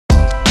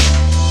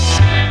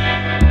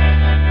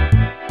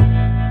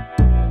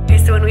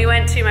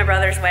to my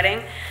brother's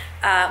wedding,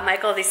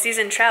 Michael, the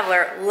seasoned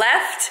traveler,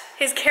 left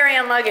his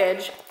carry-on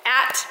luggage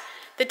at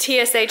the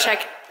TSA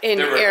check-in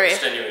area. There were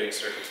extenuating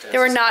circumstances. There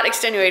were not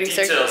extenuating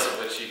circumstances. Details of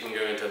which you can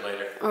go into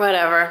later.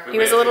 Whatever. He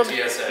was a little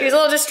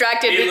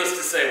distracted. Needless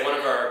to say, one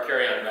of our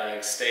carry-on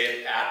bags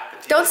stayed at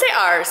the TSA. Don't say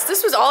ours.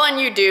 This was all on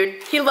you,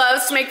 dude. He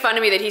loves to make fun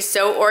of me that he's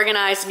so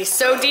organized and he's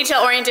so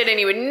detail-oriented and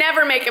he would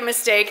never make a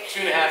mistake.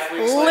 2.5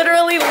 weeks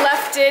Literally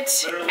left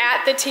it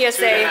at the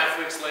TSA. 2.5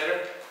 weeks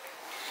later.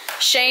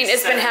 Shane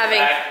has been having...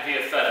 Back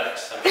via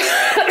FedEx.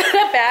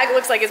 That bag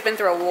looks like it's been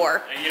through a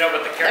war. You know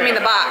what the carry-on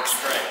the box.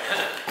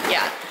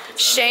 Yeah.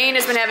 Shane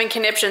has been having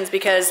conniptions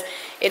because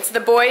it's the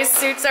boys'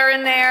 suits are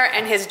in there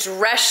and his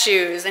dress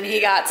shoes, and he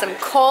got some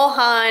Cole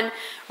Haan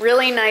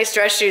really nice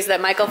dress shoes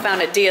that Michael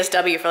found at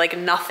DSW for like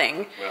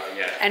nothing. Well,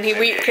 yeah. And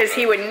because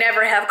he would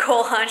never have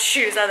Cole Haan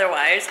shoes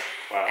otherwise.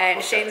 Wow, and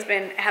okay. Shane's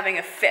been having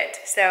a fit.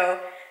 So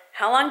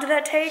how long did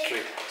that take?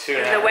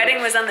 2.5 The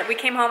wedding was we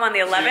came home on the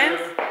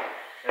 11th.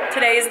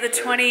 Today is the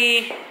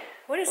 20.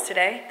 What is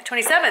today? The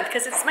 27th,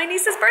 because it's my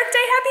niece's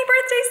birthday. Happy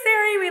birthday,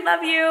 Sari. We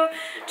love you.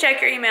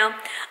 Check your email.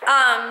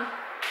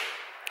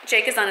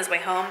 Jake is on his way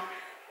home.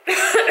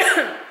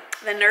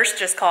 The nurse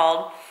just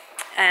called,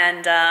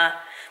 and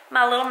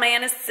my little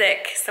man is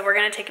sick, so we're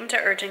gonna take him to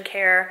urgent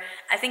care.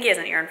 I think he has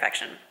an ear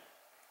infection.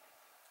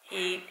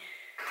 He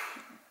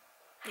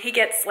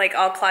gets like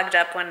all clogged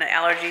up when the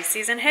allergy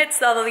season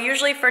hits, although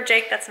usually for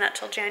Jake that's not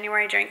till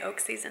January during oak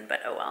season,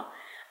 but oh well.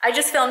 I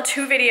just filmed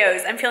 2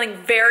 videos. I'm feeling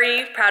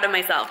very proud of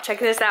myself. Check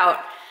this out.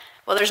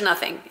 Well, there's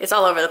nothing. It's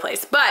all over the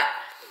place. But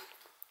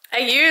I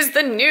used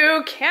the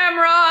new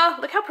camera.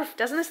 Look how,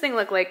 doesn't this thing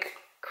look like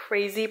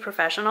crazy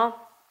professional?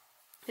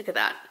 Look at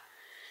that.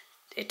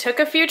 It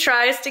took a few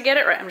tries to get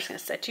it right. I'm just gonna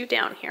set you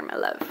down here, my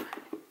love.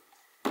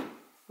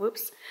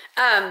 Whoops.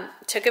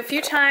 Took a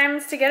few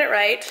times to get it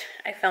right.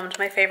 I filmed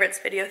my favorites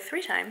video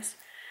 3 times.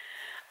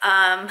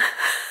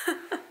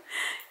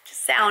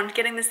 Just sound,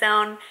 getting the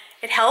sound.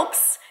 It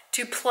helps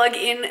to plug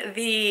in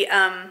the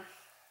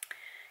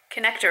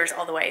connectors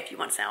all the way if you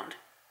want sound.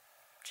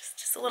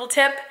 Just a little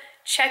tip,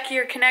 check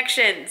your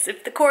connections.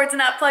 If the cord's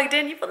not plugged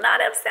in, you will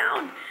not have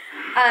sound.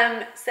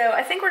 So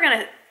I think we're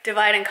gonna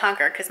divide and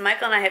conquer because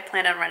Michael and I had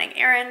planned on running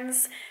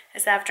errands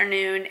this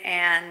afternoon,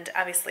 and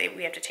obviously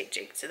we have to take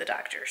Jake to the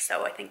doctor.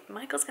 So I think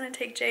Michael's gonna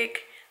take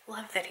Jake.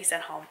 Love that he's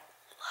at home.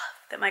 Love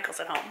that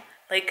Michael's at home.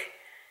 Like,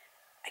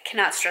 I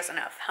cannot stress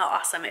enough how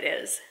awesome it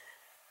is.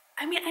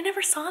 I mean, I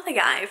never saw the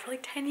guy for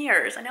like 10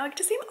 years. I now I get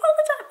to see him all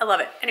the time. I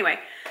love it. Anyway,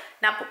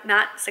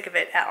 not sick of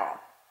it at all.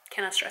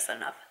 Cannot stress that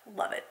enough.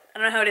 Love it. I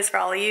don't know how it is for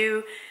all of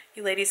you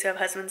ladies who have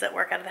husbands that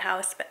work out of the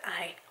house, but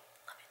I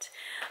love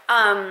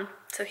it.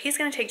 So he's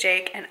gonna take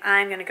Jake and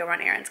I'm gonna go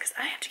run errands because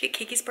I have to get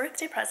Kiki's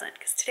birthday present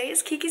because today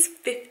is Kiki's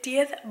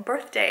 50th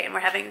birthday and we're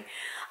having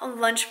a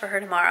lunch for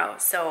her tomorrow.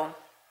 So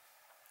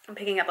I'm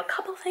picking up a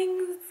couple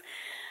things.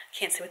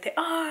 Can't say what they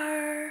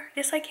are.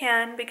 Yes, I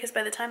can, because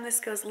by the time this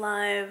goes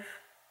live,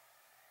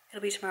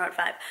 it'll be tomorrow at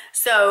 5.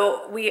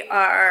 So we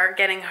are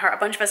getting her, a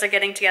bunch of us are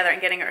getting together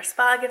and getting her a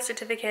spa gift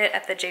certificate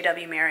at the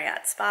JW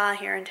Marriott Spa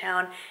here in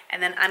town.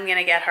 And then I'm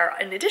gonna get her,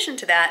 in addition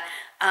to that,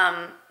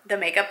 the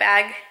makeup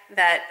bag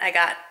that I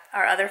got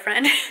our other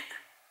friend.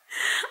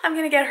 I'm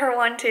gonna get her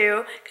one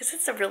too, because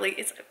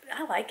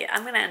I like it.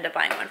 I'm gonna end up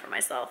buying one for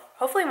myself.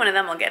 Hopefully one of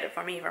them will get it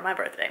for me for my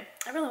birthday.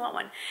 I really want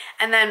one.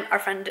 And then our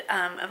friend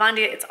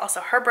Avandia, it's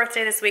also her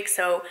birthday this week,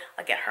 so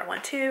I'll get her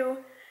one too.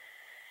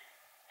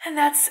 And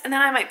then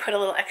I might put a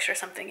little extra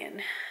something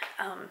in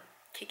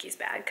Kiki's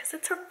bag because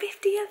it's her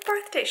 50th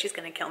birthday. She's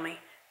gonna kill me,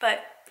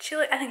 but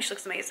I think she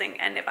looks amazing.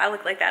 And if I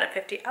look like that at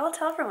 50, I will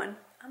tell everyone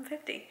I'm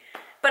 50.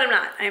 But I'm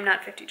not. I am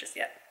not 50 just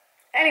yet.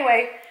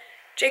 Anyway,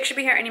 Jake should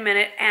be here any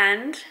minute.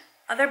 And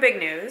other big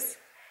news,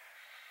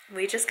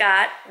 we didn't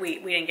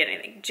get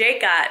anything.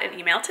 Jake got an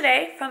email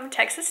today from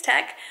Texas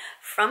Tech,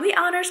 from the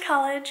Honors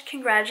College,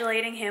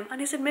 congratulating him on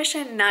his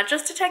admission, not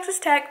just to Texas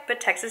Tech,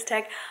 but Texas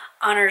Tech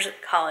Honors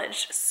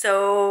College.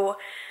 So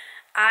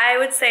I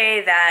would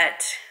say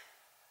that,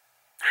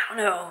 I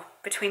don't know,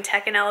 between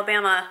Tech and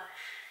Alabama,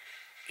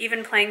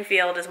 even playing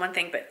field is one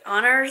thing, but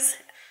honors,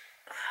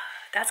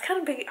 that's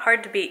kind of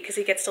hard to beat because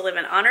he gets to live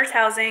in honors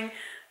housing,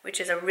 which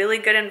is a really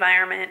good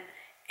environment.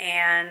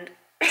 And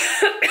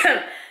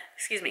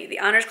excuse me, the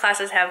honors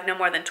classes have no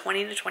more than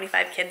 20 to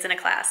 25 kids in a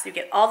class. You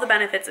get all the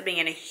benefits of being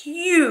in a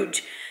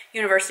huge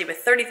university with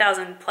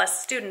 30,000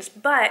 plus students,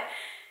 but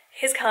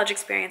his college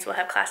experience will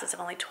have classes of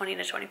only 20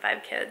 to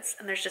 25 kids.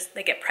 And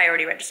they get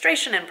priority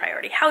registration and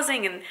priority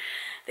housing, and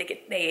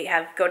they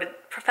go to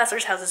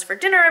professors' houses for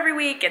dinner every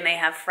week, and they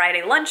have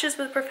Friday lunches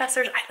with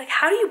professors.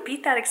 How do you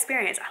beat that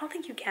experience? I don't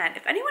think you can.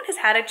 If anyone has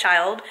had a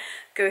child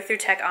go through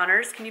Tech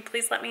Honors, can you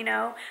please let me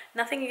know?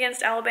 Nothing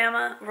against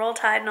Alabama, Roll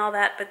Tide and all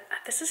that, but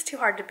this is too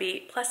hard to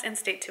beat, plus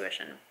in-state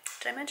tuition.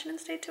 Did I mention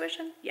in-state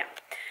tuition? Yeah.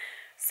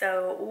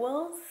 So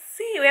we'll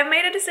see. We haven't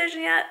made a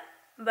decision yet,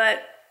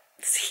 but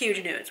it's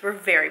huge news. We're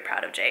very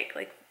proud of Jake,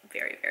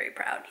 very, very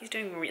proud. He's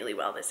doing really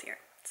well this year.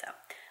 So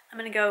I'm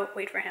gonna go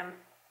wait for him.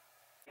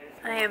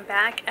 I am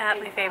back at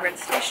my favorite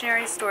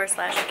stationery store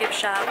slash gift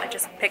shop. I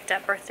just picked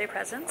up birthday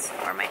presents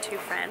for my two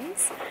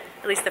friends,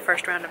 at least the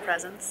first round of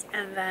presents.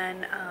 And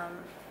then,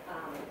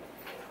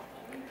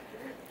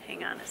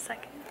 hang on a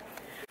second.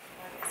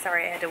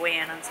 Sorry, I had to weigh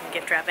in on some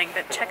gift wrapping,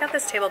 but check out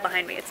this table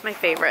behind me. It's my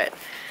favorite.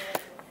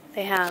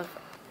 They have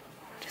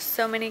just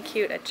so many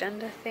cute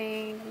agenda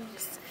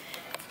things.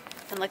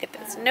 And look at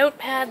this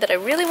notepad that I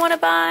really want to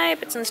buy,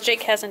 but since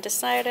Jake hasn't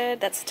decided,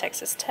 that's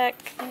Texas Tech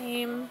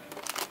theme.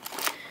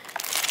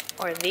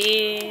 Or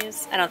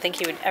these. I don't think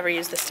he would ever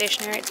use the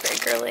stationery. It's very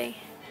girly.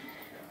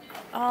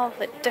 All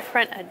the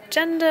different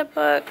agenda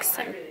books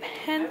and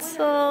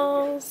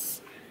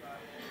pencils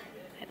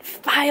and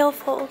file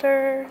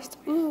folders.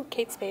 Ooh,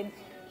 Kate Spade.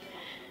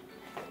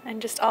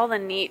 And just all the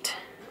neat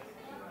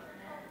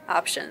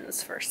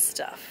options for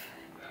stuff.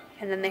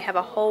 And then they have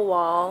a whole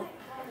wall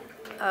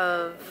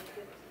of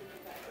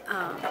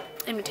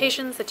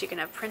invitations that you can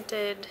have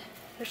printed.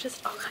 There's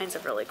just all kinds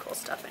of really cool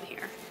stuff in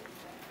here.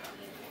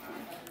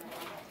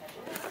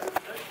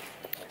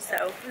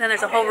 So, and then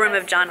there's a whole room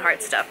of John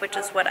Hart stuff, which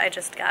is what I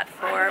just got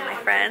for my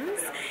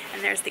friends.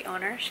 And there's the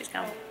owner. She's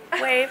gonna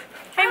wave.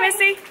 Hey,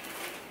 Missy.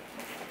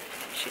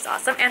 She's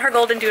awesome. And her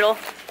golden doodle.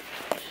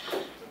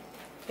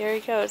 There he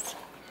goes.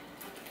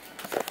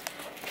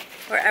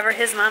 Wherever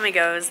his mommy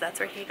goes, that's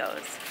where he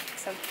goes.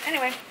 So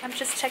anyway, I'm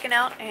just checking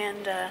out,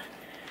 and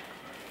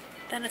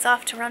then it's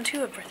off to round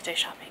 2 of birthday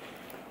shopping.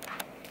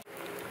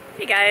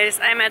 Hey guys,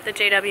 I'm at the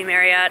JW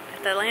Marriott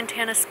at the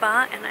Lantana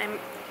Spa, and I'm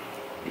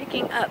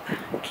picking up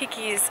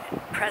Kiki's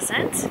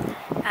present,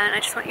 and I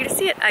just want you to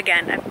see it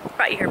again. I've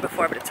brought you here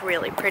before, but it's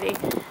really pretty.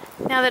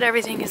 Now that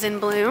everything is in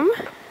bloom,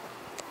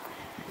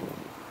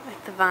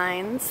 with the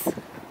vines.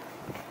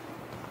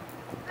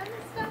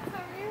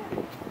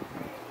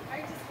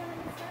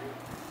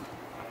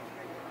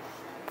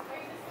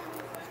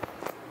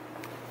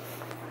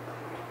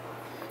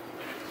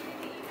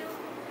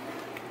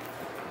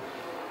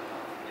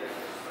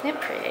 Isn't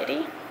it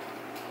pretty?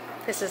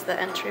 This is the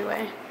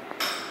entryway.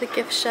 The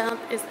gift shop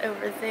is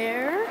over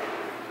there.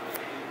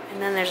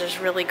 And then there's this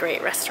really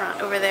great restaurant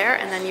over there,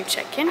 and then you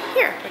check in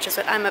here, which is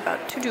what I'm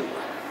about to do.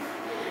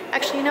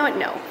 Actually, you know what?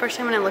 No. First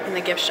I'm gonna look in the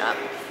gift shop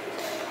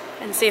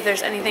and see if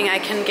there's anything I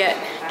can get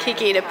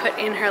Kiki to put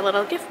in her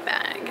little gift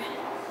bag.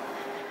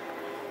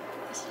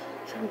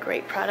 Some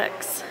great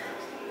products.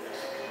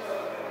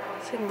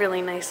 It's a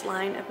really nice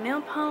line of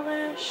nail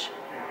polish.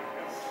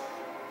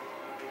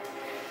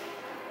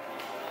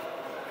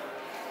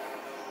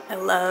 I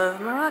love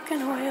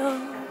Moroccan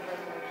oil.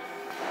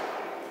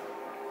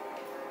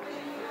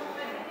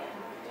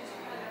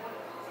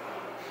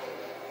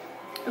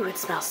 Ooh, it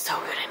smells so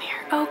good in here.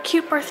 Oh,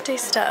 cute birthday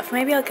stuff.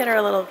 Maybe I'll get her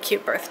a little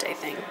cute birthday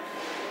thing.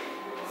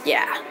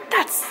 Yeah,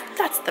 that's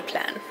the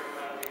plan.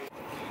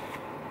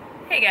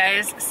 Hey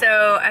guys,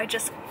 so I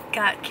just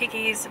got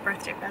Kiki's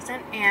birthday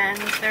present, and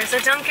there's a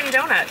Dunkin'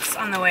 Donuts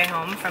on the way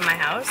home from my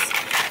house,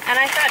 and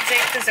I thought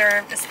Jake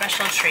deserved a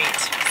special treat,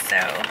 so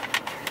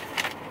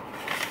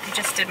I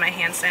just did my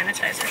hand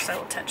sanitizer, so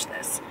we'll touch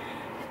this.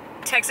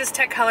 Texas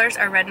Tech colors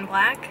are red and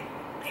black.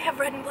 They have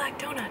red and black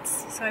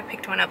donuts, so I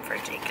picked one up for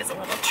Jake as a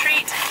little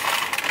treat.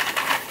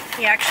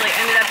 He actually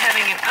ended up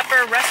having an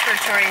upper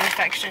respiratory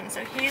infection,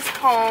 so he's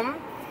home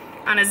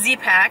on a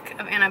Z-pack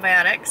of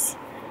antibiotics,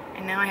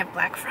 and now I have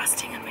black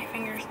frosting on my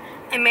fingers.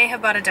 I may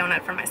have bought a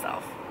donut for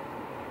myself.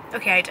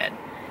 Okay, I did.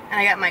 And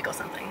I got Michael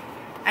something.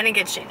 I didn't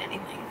get Shane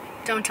anything.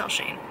 Don't tell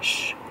Shane.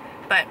 Shh.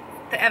 But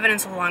the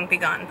evidence will long be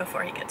gone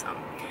before he gets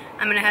home.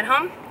 I'm gonna head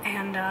home,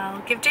 and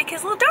I'll give Jake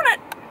his little donut.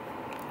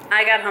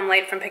 I got home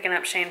late from picking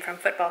up Shane from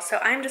football, so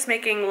I'm just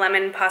making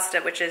lemon pasta,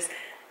 which is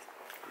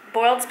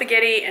boiled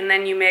spaghetti, and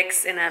then you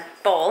mix in a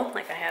bowl,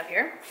 like I have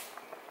here.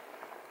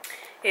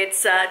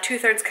 It's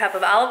 2/3 cup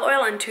of olive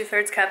oil and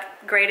 2/3 cup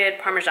grated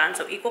Parmesan,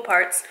 so equal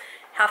parts.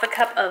 Half a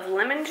cup of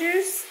lemon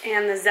juice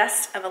and the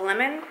zest of a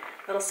lemon,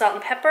 a little salt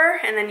and pepper,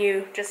 and then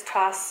you just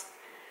toss,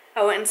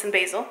 oh, and some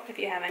basil, if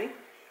you have any.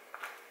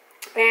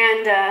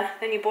 And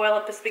then you boil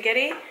up the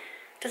spaghetti. It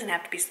doesn't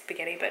have to be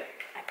spaghetti, but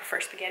I prefer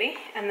spaghetti.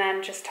 And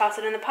then just toss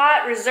it in the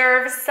pot.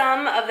 Reserve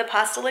some of the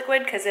pasta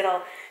liquid, because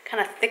it'll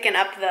kind of thicken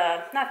up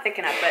the, not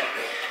thicken up, but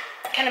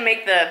kind of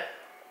make the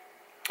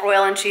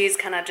oil and cheese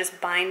kind of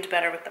just bind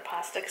better with the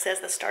pasta, because it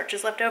has the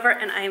starches left over.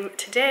 And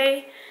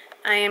today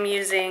I am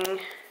using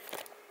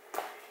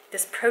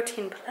this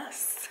Protein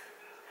Plus.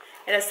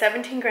 It has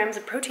 17 grams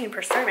of protein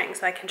per serving,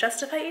 so I can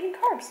justify eating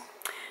carbs.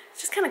 It's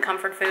just kind of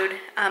comfort food.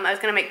 I was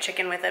gonna make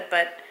chicken with it,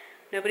 but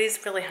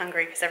nobody's really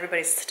hungry because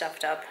everybody's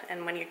stuffed up,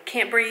 and when you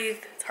can't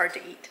breathe, it's hard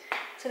to eat.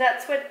 So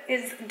that's what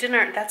is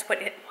dinner. That's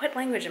what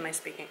language am I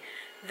speaking?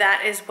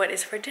 That is what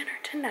is for dinner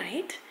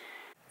tonight.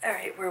 All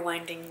right, we're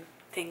winding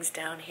things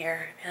down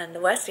here, and the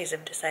Westies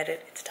have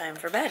decided it's time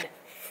for bed.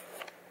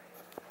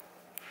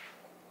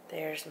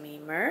 There's me,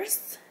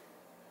 Merce.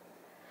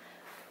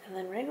 And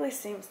then Wrigley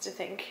seems to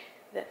think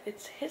that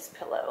it's his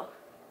pillow.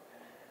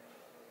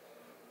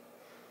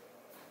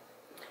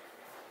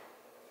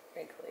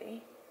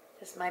 Wrigley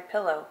is my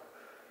pillow.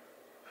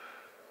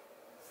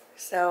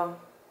 So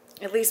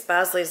At least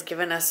Bosley's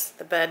given us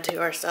the bed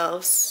to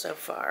ourselves so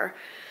far.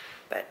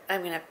 But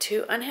I'm gonna have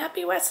 2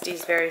 unhappy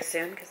Westies very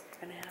soon because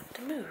we're gonna have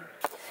to move.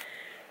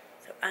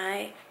 So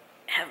I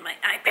have my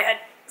iPad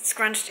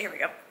scrunched. Here we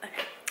go.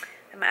 Okay.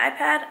 I have my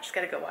iPad. I just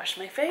gotta go wash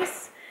my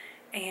face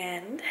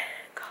and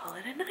call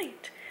it a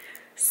night.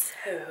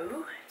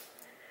 So,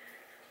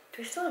 do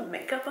we still have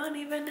makeup on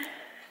even?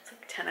 It's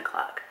like 10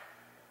 o'clock.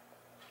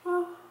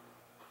 Oh,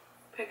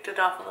 picked it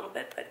off a little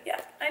bit, but yeah,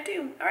 I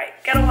do. All right,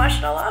 gotta wash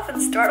it all off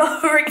and start all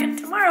over again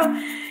tomorrow.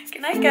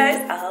 Good night,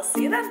 guys. I'll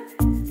see you then.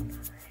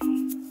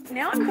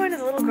 Now I'm going to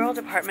the little girl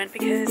department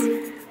because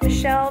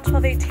Michelle,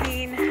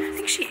 1218, I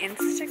think she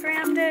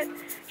Instagrammed it.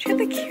 She had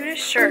the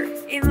cutest shirt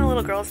in the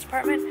little girls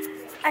department.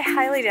 I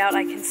highly doubt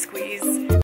I can squeeze